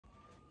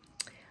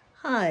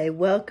Hi,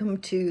 welcome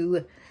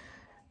to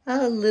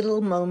A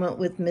Little Moment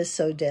with Miss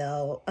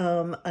O'Dell.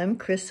 I'm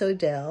Chris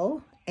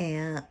O'Dell,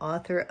 and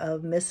author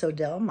of Miss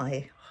O'Dell,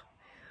 my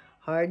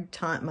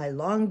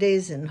long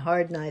days and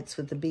hard nights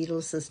with the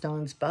Beatles, the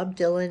Stones, Bob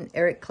Dylan,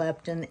 Eric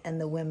Clapton,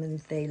 and the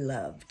women they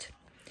loved.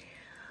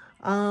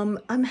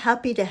 I'm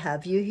happy to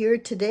have you here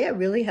today. I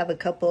really have a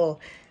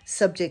couple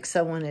subjects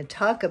I want to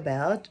talk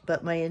about,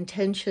 but my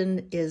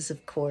intention is,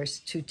 of course,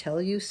 to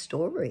tell you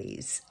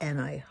stories, and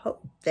I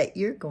hope that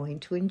you're going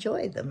to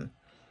enjoy them.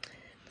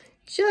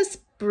 Just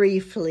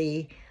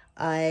briefly,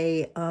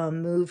 I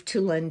moved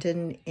to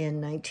London in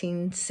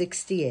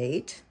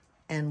 1968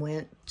 and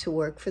went to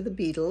work for the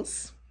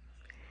Beatles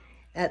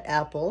at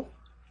Apple,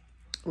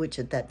 which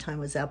at that time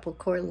was Apple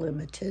Corps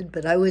Limited,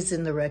 but I was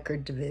in the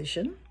record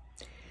division.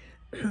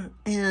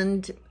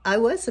 And I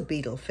was a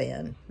Beatle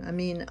fan. I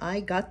mean, I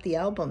got the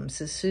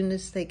albums as soon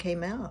as they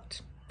came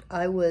out.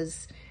 I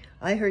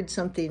heard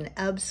something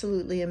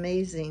absolutely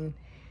amazing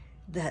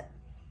that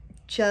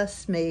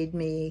just made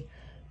me,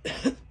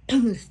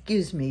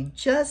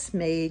 just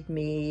made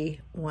me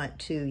want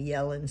to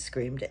yell and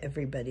scream to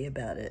everybody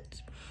about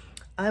it.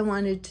 I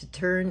wanted to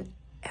turn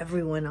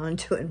everyone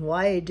onto it, and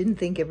why I didn't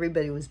think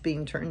everybody was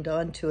being turned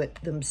on to it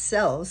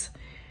themselves,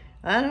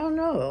 I don't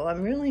know.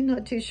 I'm really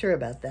not too sure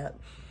about that.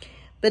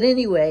 But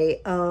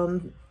anyway,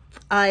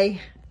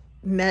 I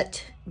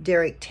met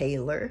Derek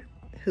Taylor,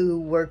 who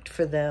worked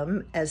for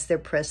them as their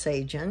press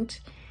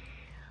agent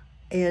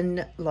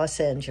in Los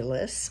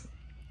Angeles.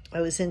 I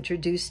was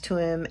introduced to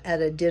him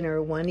at a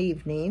dinner one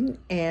evening,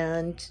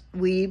 and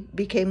we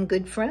became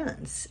good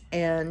friends.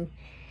 And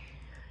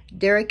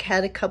Derek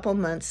had a couple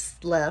months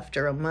left,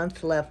 or a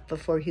month left,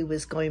 before he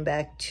was going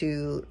back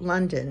to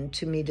London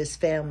to meet his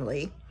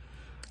family.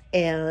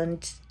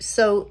 And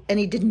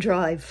he didn't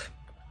drive.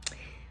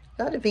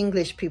 A lot of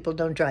English people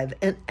don't drive,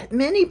 and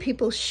many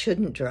people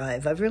shouldn't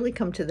drive. I've really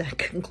come to that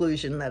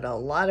conclusion that a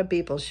lot of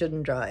people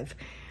shouldn't drive.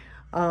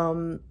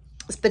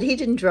 But he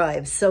didn't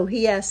drive, so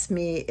he asked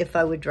me if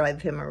I would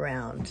drive him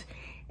around.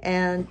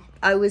 And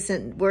I was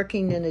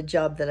working in a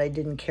job that I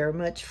didn't care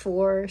much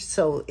for,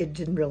 so it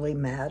didn't really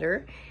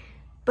matter.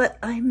 But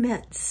I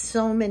met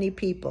so many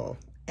people,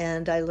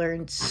 and I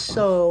learned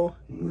so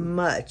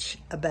much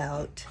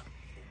about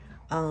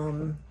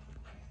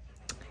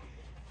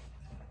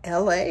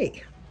LA.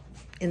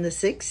 In the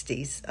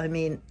 60s, I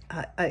mean,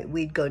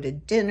 we'd go to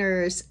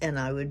dinners and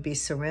I would be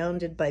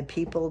surrounded by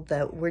people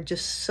that were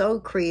just so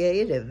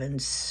creative and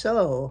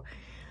so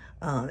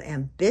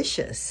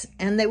ambitious.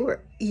 And they were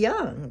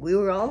young. We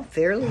were all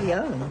fairly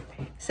young,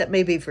 except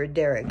maybe for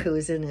Derek, who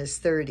was in his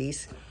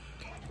 30s.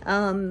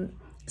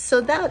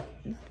 So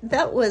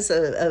that was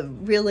a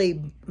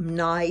really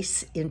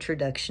nice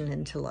introduction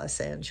into Los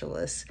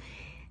Angeles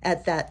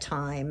at that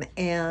time.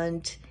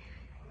 And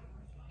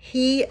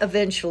he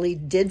eventually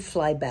did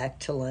fly back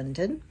to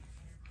London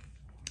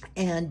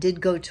and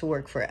did go to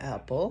work for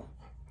Apple.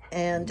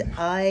 And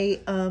I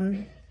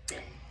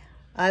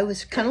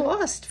was kind of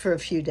lost for a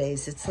few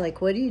days. It's like,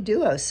 what do you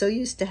do? I was so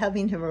used to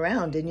having him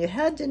around, and you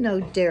had to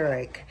know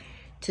Derek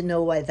to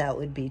know why that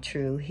would be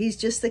true. He's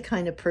just the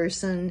kind of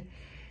person,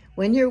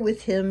 when you're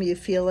with him, you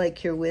feel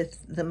like you're with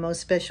the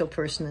most special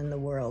person in the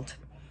world.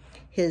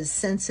 His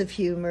sense of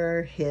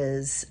humor,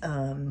 his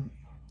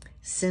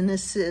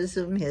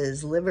cynicism,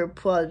 his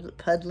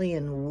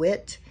Liverpudlian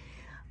wit,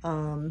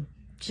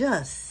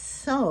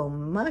 just so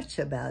much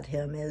about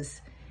him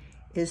is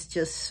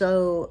just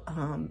so,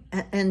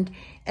 and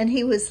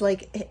he was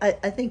like,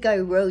 I think I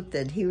wrote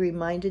that he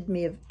reminded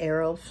me of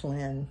Errol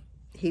Flynn.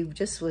 He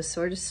just was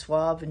sort of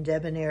suave and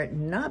debonair,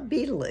 not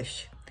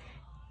Beatlish.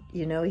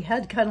 You know, he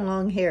had kind of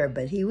long hair,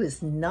 but he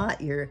was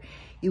not you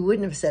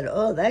wouldn't have said,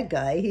 oh, that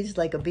guy, he's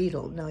like a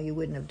Beatle. No, you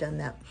wouldn't have done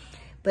that.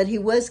 But he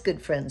was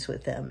good friends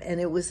with them, and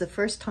it was the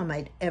first time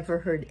I'd ever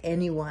heard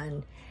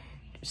anyone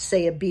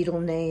say a Beatle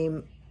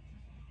name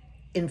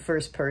in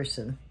first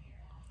person,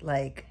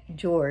 like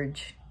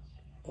George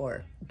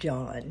or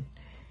John,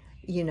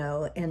 you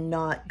know, and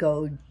not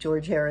go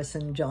George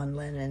Harrison, John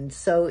Lennon.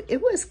 So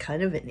it was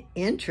kind of an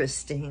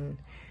interesting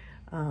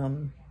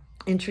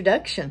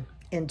introduction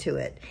into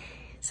it.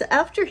 So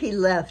after he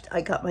left,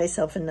 I got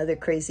myself another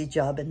crazy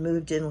job and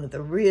moved in with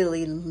a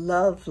really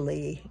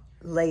lovely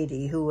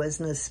lady who was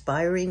an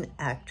aspiring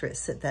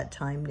actress at that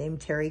time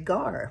named Terry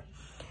Garr.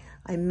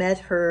 I met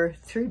her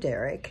through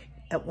Derek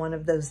at one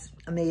of those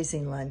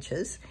amazing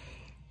lunches,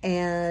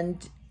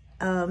 and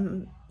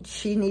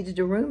she needed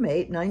a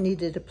roommate and I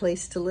needed a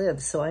place to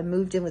live. So I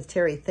moved in with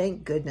Terry.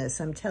 Thank goodness.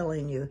 I'm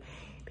telling you,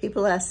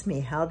 people ask me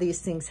how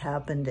these things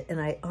happened,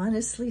 and I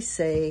honestly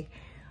say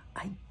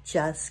I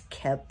just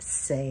kept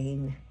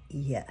saying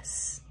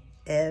yes.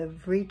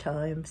 Every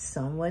time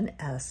someone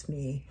asked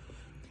me,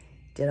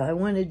 did I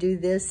want to do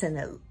this, and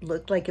it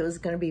looked like it was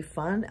going to be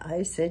fun,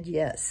 I said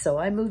yes. So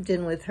I moved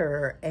in with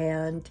her,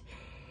 and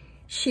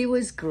she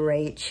was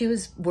great. She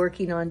was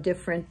working on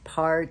different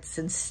parts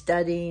and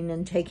studying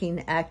and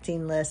taking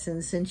acting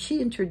lessons, and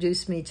she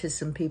introduced me to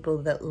some people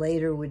that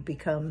later would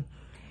become,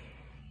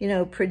 you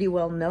know, pretty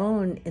well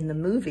known in the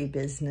movie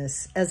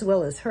business, as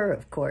well as her,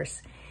 of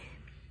course.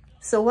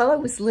 So while I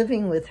was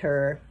living with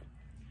her,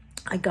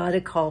 I got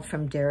a call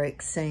from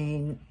Derek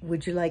saying,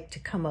 would you like to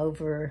come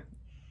over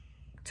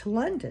to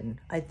London?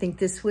 I think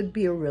this would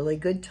be a really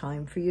good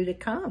time for you to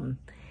come.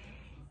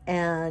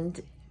 And,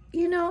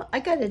 you know,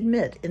 I got to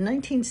admit, in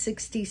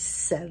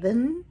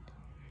 1967,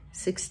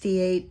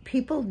 68,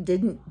 people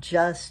didn't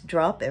just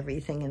drop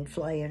everything and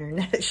fly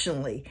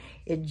internationally.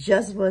 It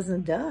just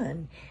wasn't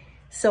done.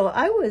 So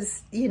I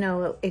was, you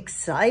know,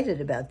 excited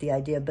about the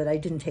idea, but I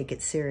didn't take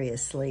it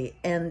seriously.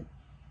 And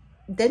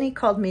then he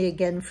called me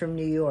again from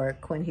New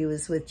York when he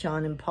was with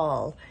John and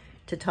Paul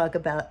to talk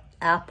about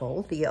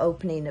Apple, the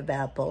opening of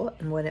Apple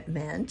and what it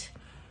meant.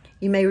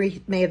 You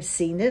may have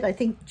seen it. I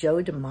think Joe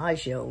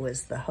DiMaggio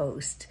was the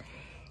host.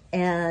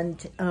 And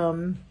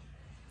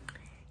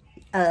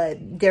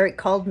Derek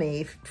called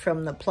me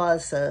from the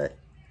plaza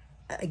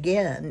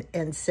again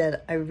and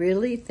said, I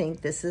really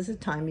think this is a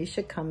time you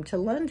should come to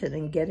London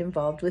and get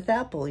involved with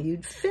Apple.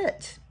 You'd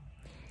fit.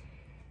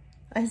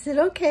 I said,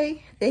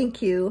 okay,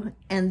 thank you.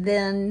 And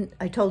then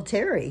I told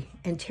Terry,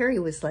 and Terry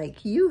was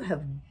like, you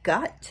have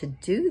got to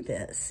do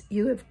this.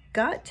 You have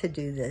got to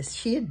do this.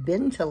 She had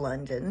been to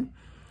London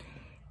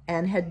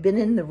and had been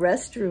in the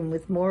restroom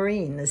with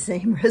Maureen, the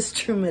same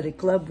restroom at a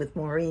club with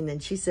Maureen.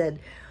 And she said,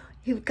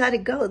 you've got to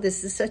go.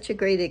 This is such a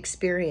great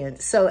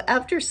experience. So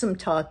after some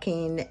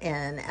talking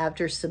and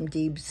after some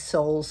deep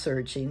soul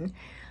searching,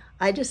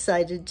 I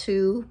decided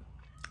to,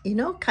 you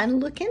know, kind of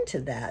look into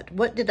that.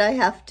 What did I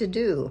have to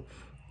do?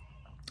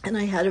 And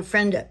I had a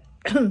friend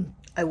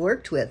I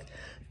worked with,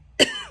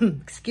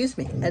 excuse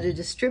me, at a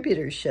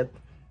distributorship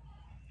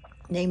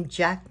named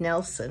Jack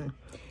Nelson.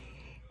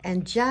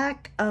 And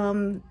Jack,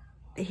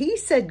 he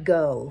said,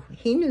 go.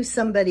 He knew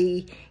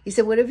somebody. He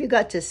said, what have you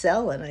got to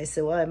sell? And I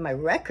said, well, I have my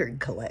record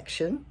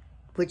collection,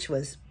 which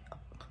was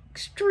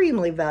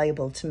extremely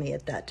valuable to me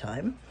at that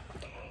time.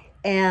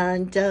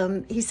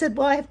 And he said,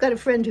 well, I've got a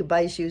friend who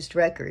buys used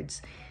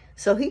records.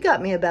 So he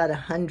got me about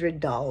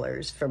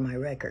 $100 for my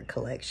record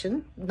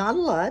collection. Not a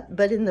lot,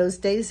 but in those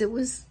days it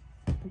was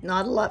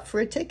not a lot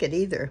for a ticket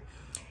either.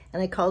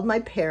 And I called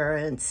my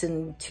parents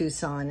in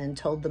Tucson and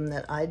told them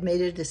that I'd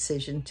made a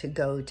decision to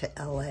go to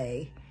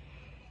LA.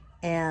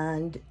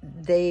 And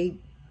they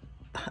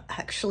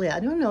actually, I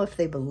don't know if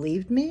they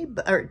believed me,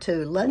 or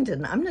to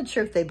London. I'm not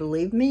sure if they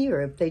believed me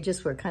or if they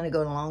just were kind of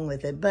going along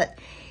with it. But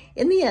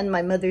in the end,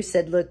 my mother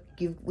said, look,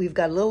 we've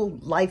got a little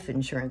life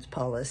insurance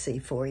policy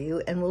for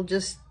you, and we'll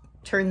just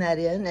turn that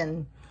in,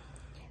 and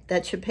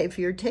that should pay for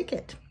your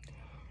ticket.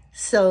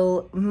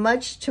 So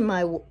much to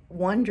my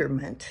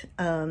wonderment,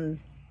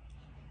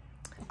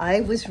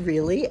 I was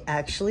really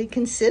actually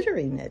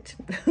considering it.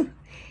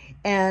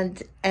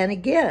 and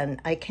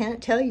again, I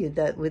can't tell you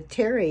that with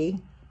Terry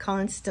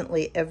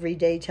constantly every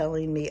day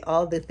telling me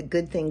all the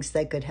good things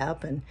that could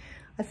happen,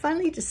 I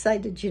finally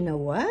decided, you know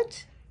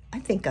what? I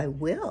think I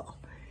will.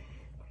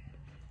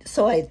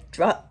 So I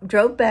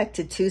drove back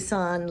to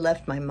Tucson,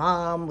 left my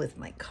mom with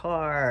my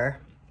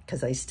car,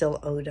 because I still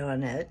owed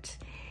on it,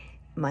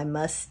 my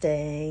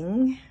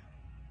Mustang.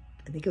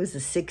 I think it was a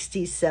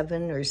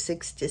 67 or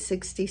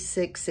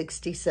 66,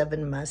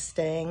 67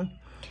 Mustang.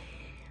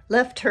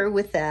 Left her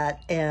with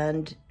that,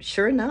 and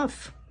sure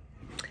enough,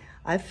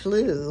 I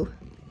flew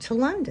to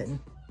London.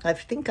 I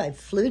think I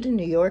flew to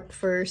New York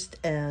first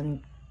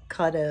and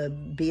caught a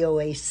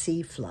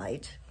BOAC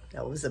flight.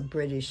 That was a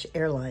British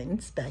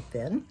Airlines back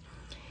then.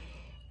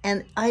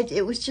 And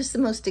it was just the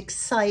most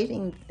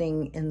exciting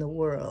thing in the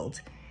world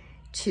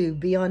to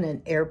be on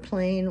an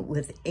airplane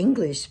with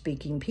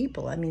English-speaking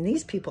people. I mean,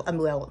 these people,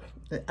 well,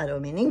 I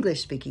don't mean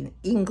English-speaking,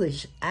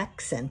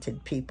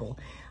 English-accented people.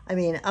 I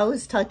mean, I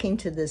was talking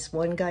to this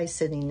one guy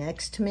sitting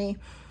next to me,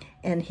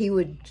 and he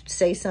would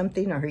say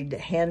something, or he'd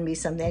hand me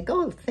something. I'd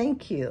go, oh,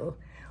 thank you.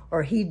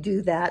 Or he'd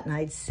do that, and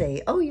I'd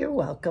say, oh, you're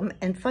welcome.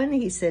 And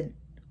finally he said,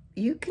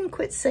 you can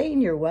quit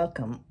saying you're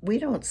welcome. We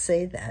don't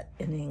say that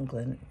in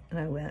England. And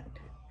I went,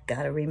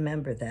 got to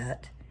remember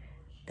that.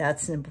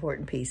 That's an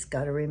important piece.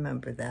 Got to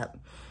remember that.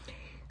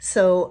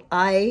 So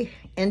I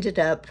ended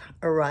up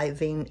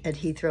arriving at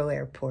Heathrow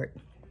Airport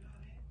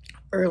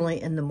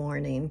early in the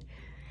morning.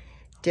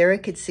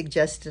 Derek had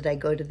suggested I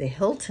go to the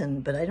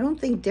Hilton, but I don't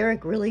think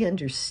Derek really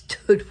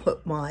understood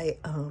what my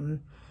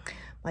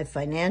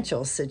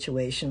financial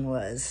situation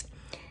was.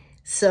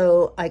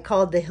 So I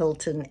called the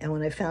Hilton, and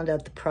when I found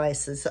out the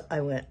prices,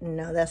 I went,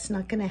 no, that's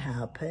not going to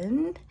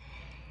happen.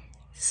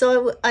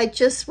 So I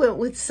just went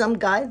with some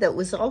guy that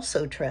was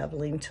also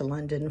traveling to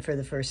London for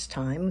the first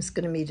time, was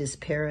going to meet his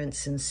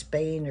parents in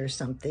Spain or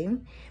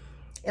something.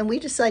 And we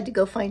decided to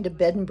go find a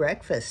bed and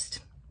breakfast,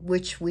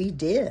 which we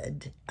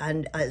did.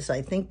 And as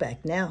I think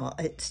back now,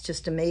 it's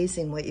just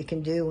amazing what you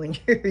can do when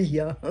you're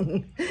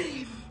young.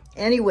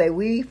 Anyway,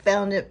 we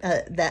found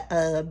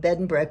that bed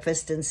and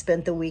breakfast and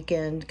spent the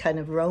weekend kind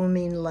of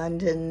roaming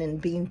London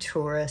and being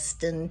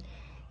tourist. And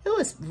it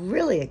was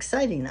really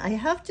exciting. I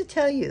have to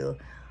tell you,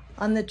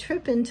 on the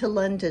trip into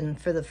London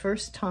for the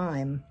first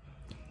time,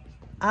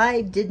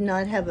 I did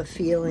not have a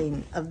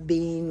feeling of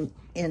being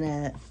in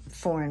a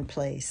foreign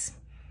place.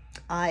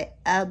 I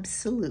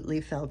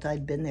absolutely felt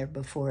I'd been there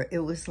before. It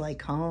was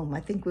like home. I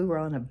think we were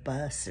on a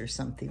bus or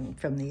something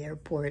from the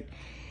airport.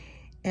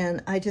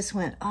 And I just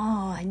went,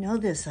 oh, I know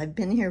this. I've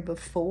been here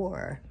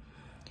before.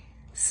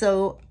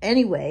 So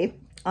anyway,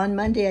 on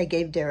Monday, I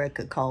gave Derek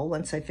a call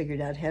once I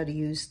figured out how to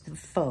use the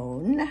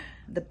phone,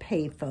 the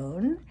pay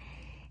phone.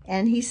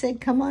 And he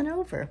said, come on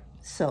over.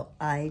 So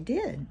I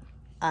did.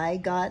 I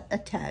got a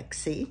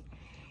taxi.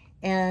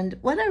 And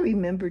what I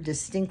remember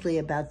distinctly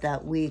about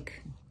that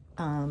week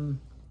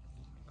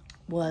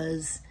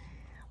was,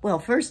 well,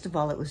 first of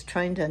all, it was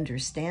trying to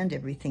understand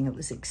everything. It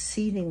was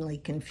exceedingly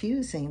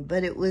confusing,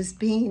 but it was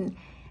being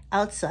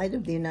outside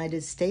of the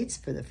United States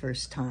for the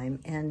first time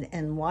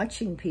and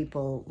watching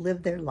people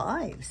live their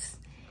lives.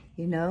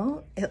 You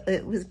know,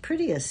 it was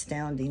pretty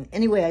astounding.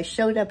 Anyway, I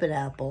showed up at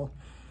Apple,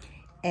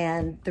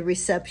 and the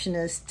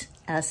receptionist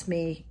asked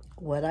me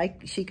what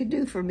she could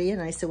do for me,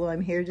 and I said, well,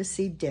 I'm here to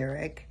see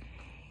Derek.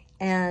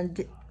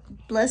 And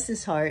bless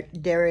his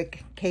heart,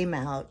 Derek came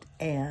out,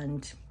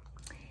 and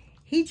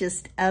he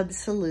just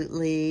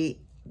absolutely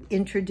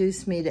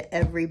introduced me to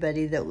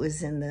everybody that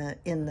was in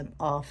the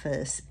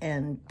office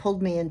and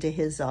pulled me into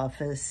his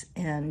office.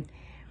 And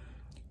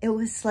it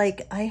was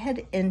like I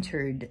had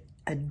entered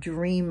a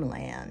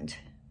dreamland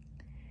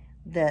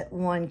that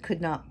one could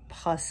not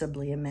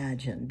possibly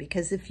imagine.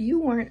 Because if you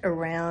weren't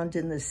around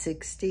in the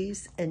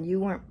 60s and you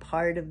weren't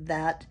part of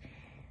that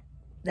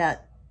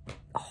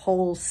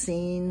whole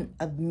scene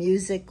of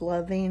music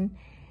loving,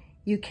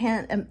 you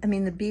can't, I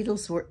mean, the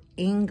Beatles were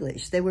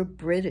English, they were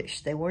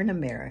British, they weren't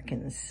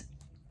Americans.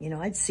 You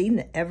know, I'd seen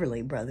the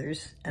Everly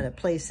Brothers at a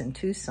place in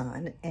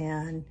Tucson,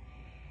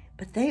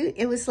 but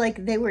it was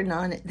like they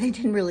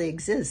didn't really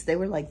exist. They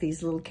were like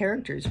these little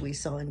characters we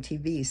saw on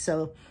TV.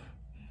 So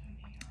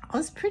I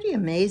was pretty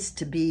amazed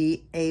to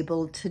be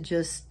able to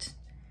just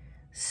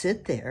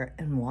sit there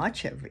and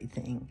watch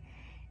everything.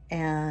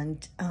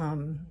 And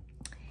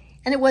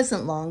it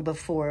wasn't long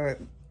before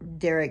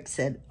Derek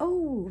said,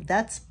 oh,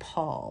 that's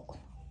Paul.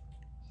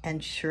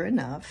 And sure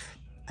enough,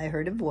 I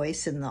heard a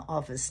voice in the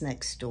office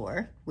next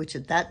door, which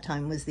at that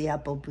time was the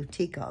Apple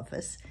boutique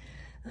office.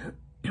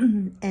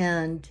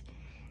 And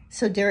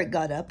so Derek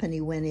got up and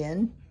he went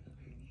in,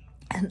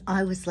 and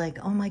I was like,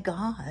 oh my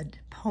God,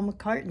 Paul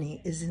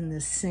McCartney is in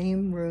the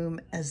same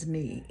room as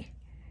me.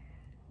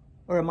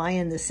 Or am I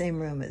in the same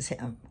room as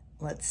him?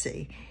 Let's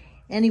see.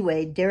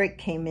 Anyway, Derek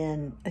came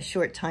in a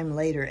short time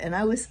later, and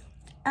I was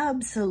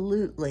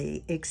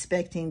absolutely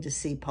expecting to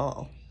see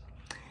Paul,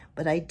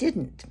 but I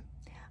didn't.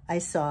 I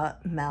saw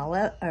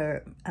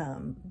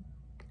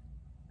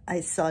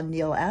I saw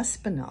Neil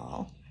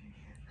Aspinall,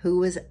 who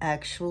was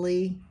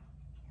actually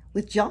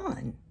with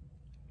John.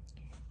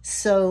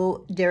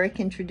 So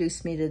Derek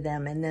introduced me to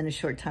them, and then a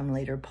short time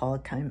later, Paul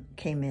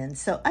came in.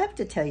 So I have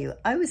to tell you,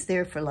 I was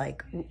there for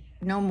like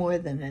no more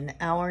than an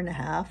hour and a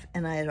half,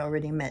 and I had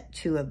already met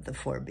 2 of the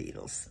 4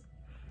 Beatles.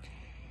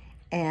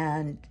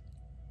 And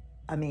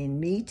I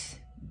mean,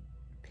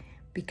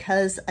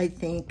 because I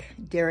think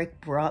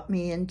Derek brought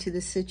me into the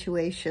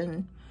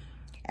situation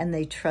and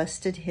they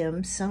trusted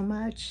him so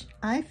much,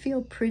 I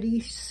feel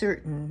pretty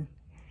certain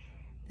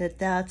that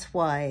that's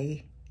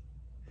why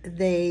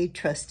they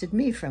trusted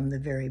me from the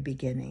very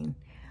beginning.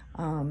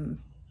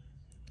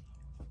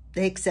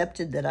 They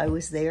accepted that I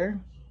was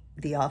there.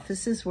 The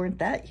offices weren't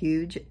that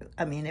huge.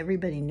 I mean,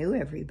 everybody knew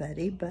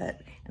everybody,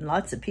 and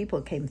lots of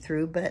people came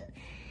through, but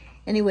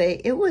anyway,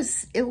 it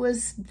was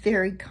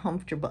very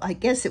comfortable. I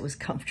guess it was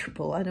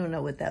comfortable. I don't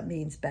know what that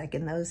means back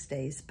in those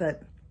days.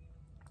 But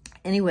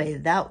anyway,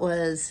 that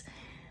was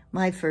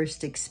my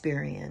first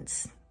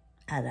experience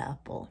at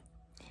Apple.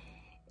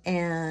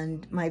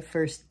 And my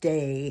first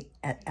day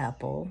at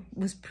Apple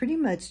was pretty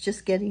much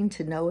just getting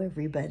to know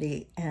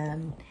everybody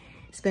and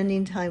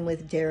spending time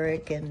with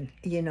Derek. And,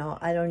 you know,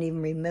 I don't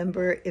even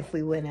remember if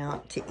we went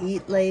out to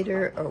eat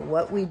later or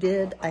what we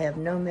did. I have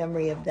no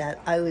memory of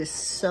that. I was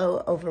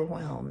so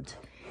overwhelmed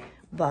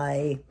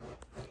by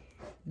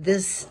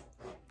this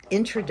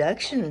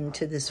introduction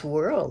into this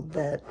world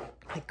that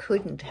I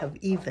couldn't have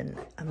even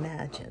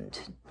imagined.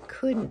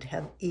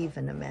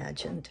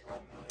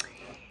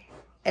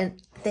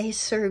 And they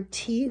served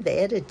tea.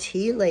 They had a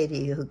tea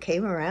lady who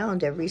came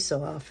around every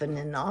so often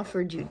and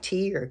offered you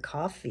tea or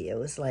coffee. It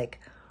was like,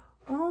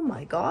 oh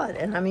my God.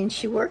 And I mean,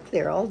 she worked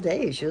there all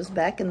day. She was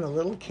back in the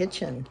little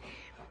kitchen.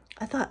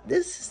 I thought,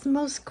 this is the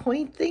most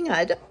quaint thing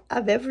I've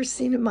ever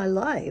seen in my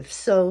life.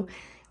 So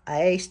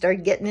I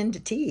started getting into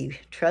tea,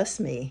 trust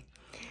me.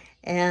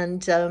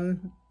 And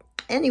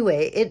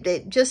anyway,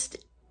 it just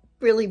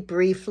really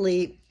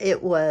briefly,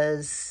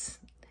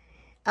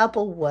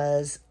 Apple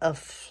was a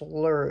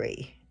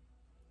flurry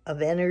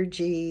of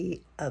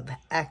energy, of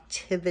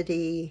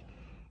activity.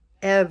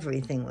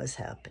 Everything was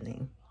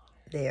happening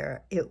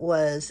there. It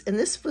was, and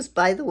this was,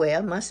 by the way, I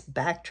must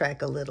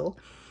backtrack a little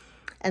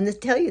and to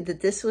tell you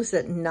that this was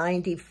at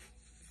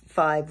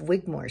 95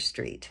 Wigmore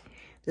Street.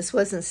 This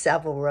wasn't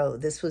Savile Row.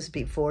 This was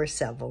before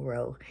Savile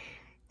Row.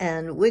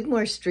 And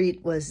Wigmore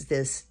Street was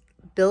this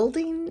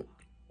building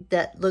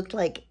that looked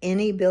like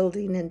any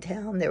building in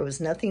town. There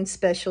was nothing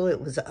special.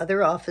 It was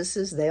other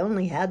offices. They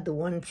only had the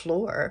one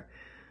floor.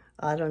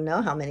 I don't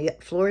know how many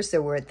floors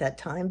there were at that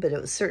time, but it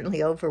was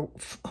certainly over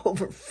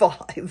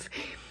 5.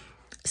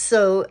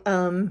 So,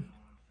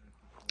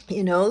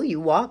 you know, you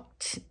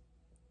walked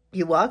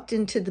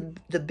into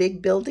the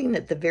big building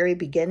at the very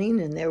beginning,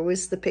 and there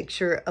was the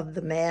picture of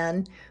the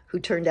man who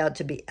turned out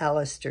to be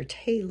Alistair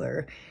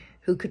Taylor,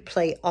 who could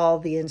play all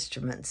the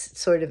instruments.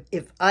 Sort of,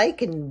 if I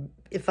can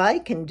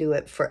do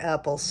it for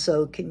Apple,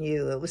 so can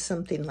you. It was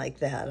something like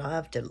that. I'll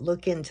have to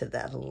look into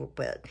that a little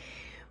bit.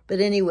 But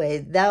anyway,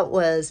 that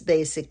was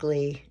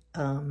basically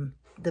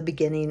the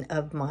beginning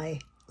of my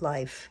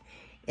life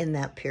in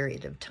that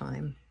period of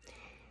time.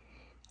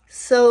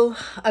 So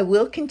I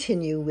will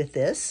continue with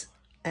this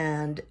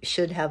and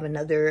should have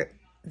the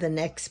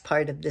next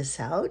part of this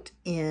out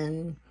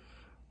in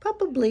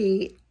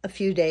probably a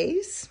few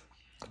days,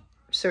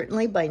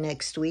 certainly by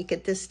next week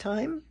at this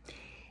time.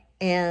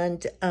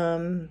 And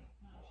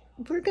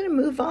we're going to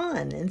move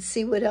on and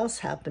see what else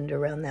happened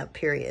around that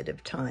period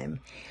of time.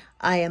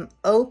 I am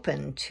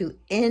open to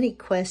any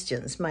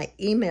questions. My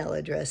email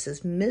address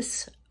is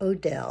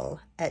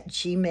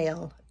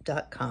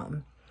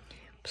missodell@gmail.com.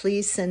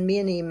 Please send me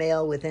an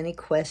email with any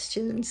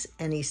questions,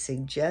 any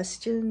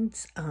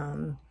suggestions,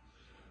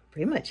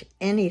 pretty much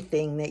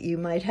anything that you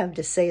might have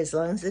to say, as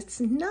long as it's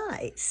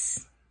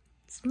nice.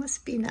 It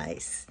must be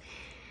nice.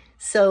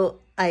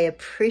 So I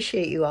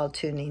appreciate you all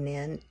tuning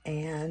in,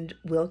 and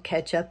we'll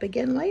catch up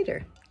again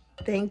later.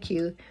 Thank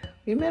you.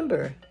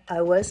 Remember,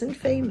 I wasn't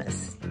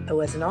famous. I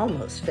wasn't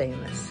almost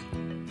famous,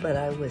 but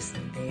I was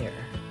there.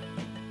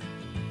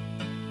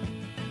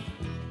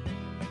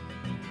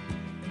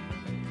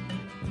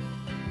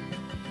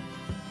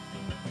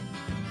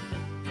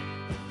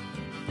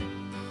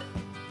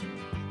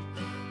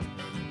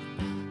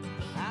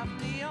 I'm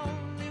the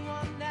only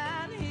one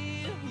down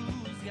here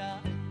who's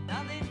got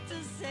nothing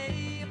to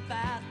say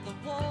about the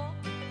war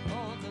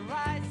or the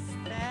rice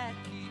that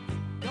keeps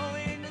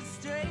going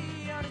astray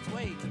on its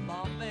way to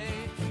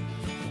Bombay.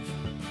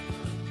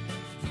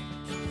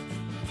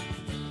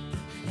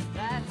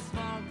 That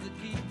smog that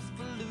keeps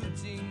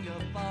polluting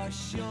up our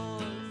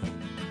shores.